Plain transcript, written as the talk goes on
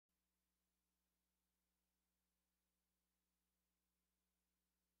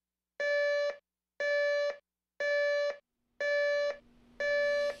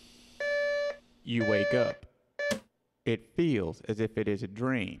You wake up. It feels as if it is a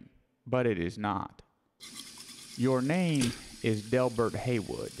dream, but it is not. Your name is Delbert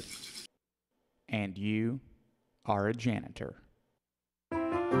Haywood, and you are a janitor.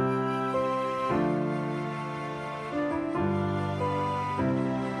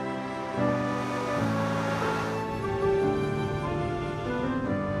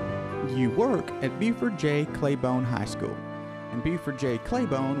 You work at Buford J. Claiborne High School, and Buford J.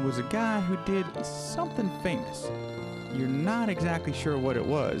 Claiborne was a guy who did something famous. You're not exactly sure what it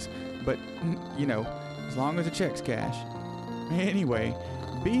was, but, you know, as long as the check's cash. Anyway,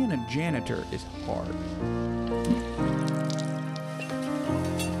 being a janitor is hard.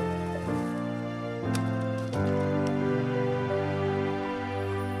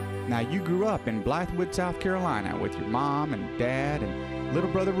 Now, you grew up in Blythewood, South Carolina with your mom and dad and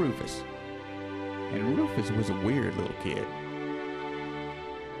little brother Rufus. And Rufus was a weird little kid.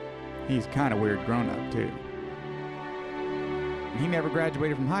 He's kind of weird grown up, too. He never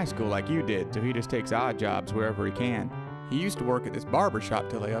graduated from high school like you did, so he just takes odd jobs wherever he can. He used to work at this barber shop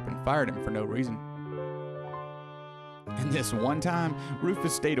till they up and fired him for no reason. And this one time,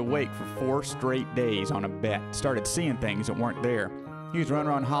 Rufus stayed awake for 4 straight days on a bet. Started seeing things that weren't there. He was running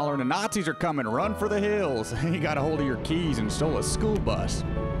around hollering, "The Nazis are coming, run for the hills." He got a hold of your keys and stole a school bus.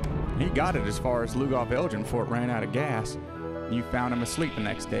 He got it as far as Lugoff, Elgin before it ran out of gas. You found him asleep the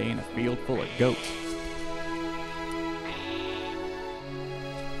next day in a field full of goats.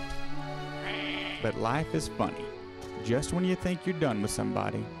 But life is funny. Just when you think you're done with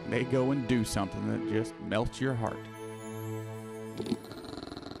somebody, they go and do something that just melts your heart.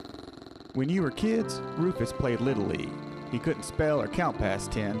 When you were kids, Rufus played Little League. He couldn't spell or count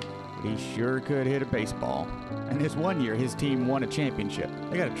past 10, but he sure could hit a baseball. And this one year, his team won a championship.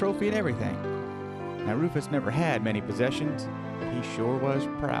 They got a trophy and everything. Now, Rufus never had many possessions, but he sure was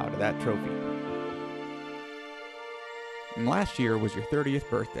proud of that trophy. And last year was your 30th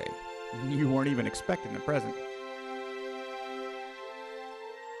birthday. You weren't even expecting a present.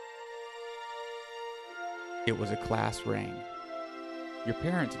 It was a class ring. Your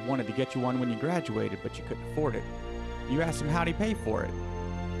parents had wanted to get you one when you graduated, but you couldn't afford it. You asked him how'd he pay for it,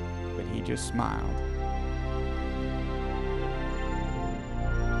 but he just smiled.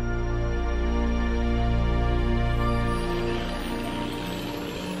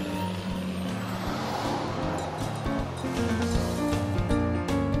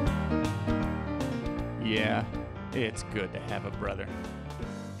 Yeah, it's good to have a brother.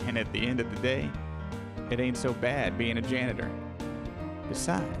 And at the end of the day, it ain't so bad being a janitor.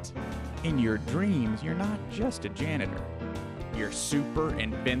 Besides, in your dreams, you're not just a janitor. You're super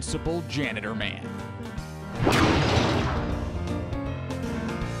invincible janitor man.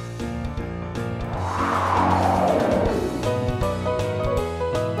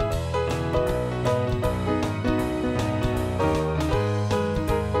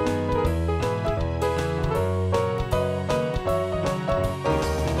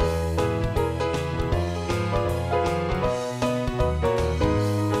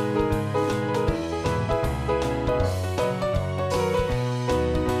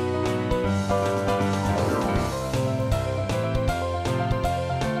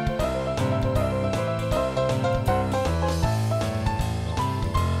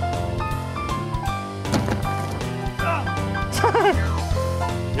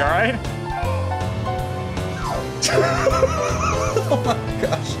 You alright? Oh my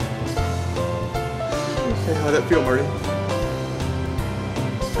gosh. Hey, how'd that feel, Marty?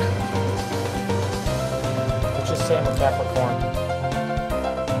 It's just saying with Capricorn.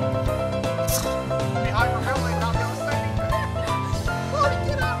 Be hyperventilating about the other thing. Marty,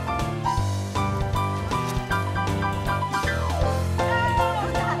 get up!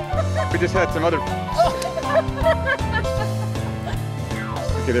 We just had some other...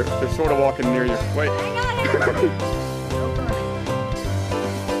 Okay, they're sort of walking near you. Wait. Hang on.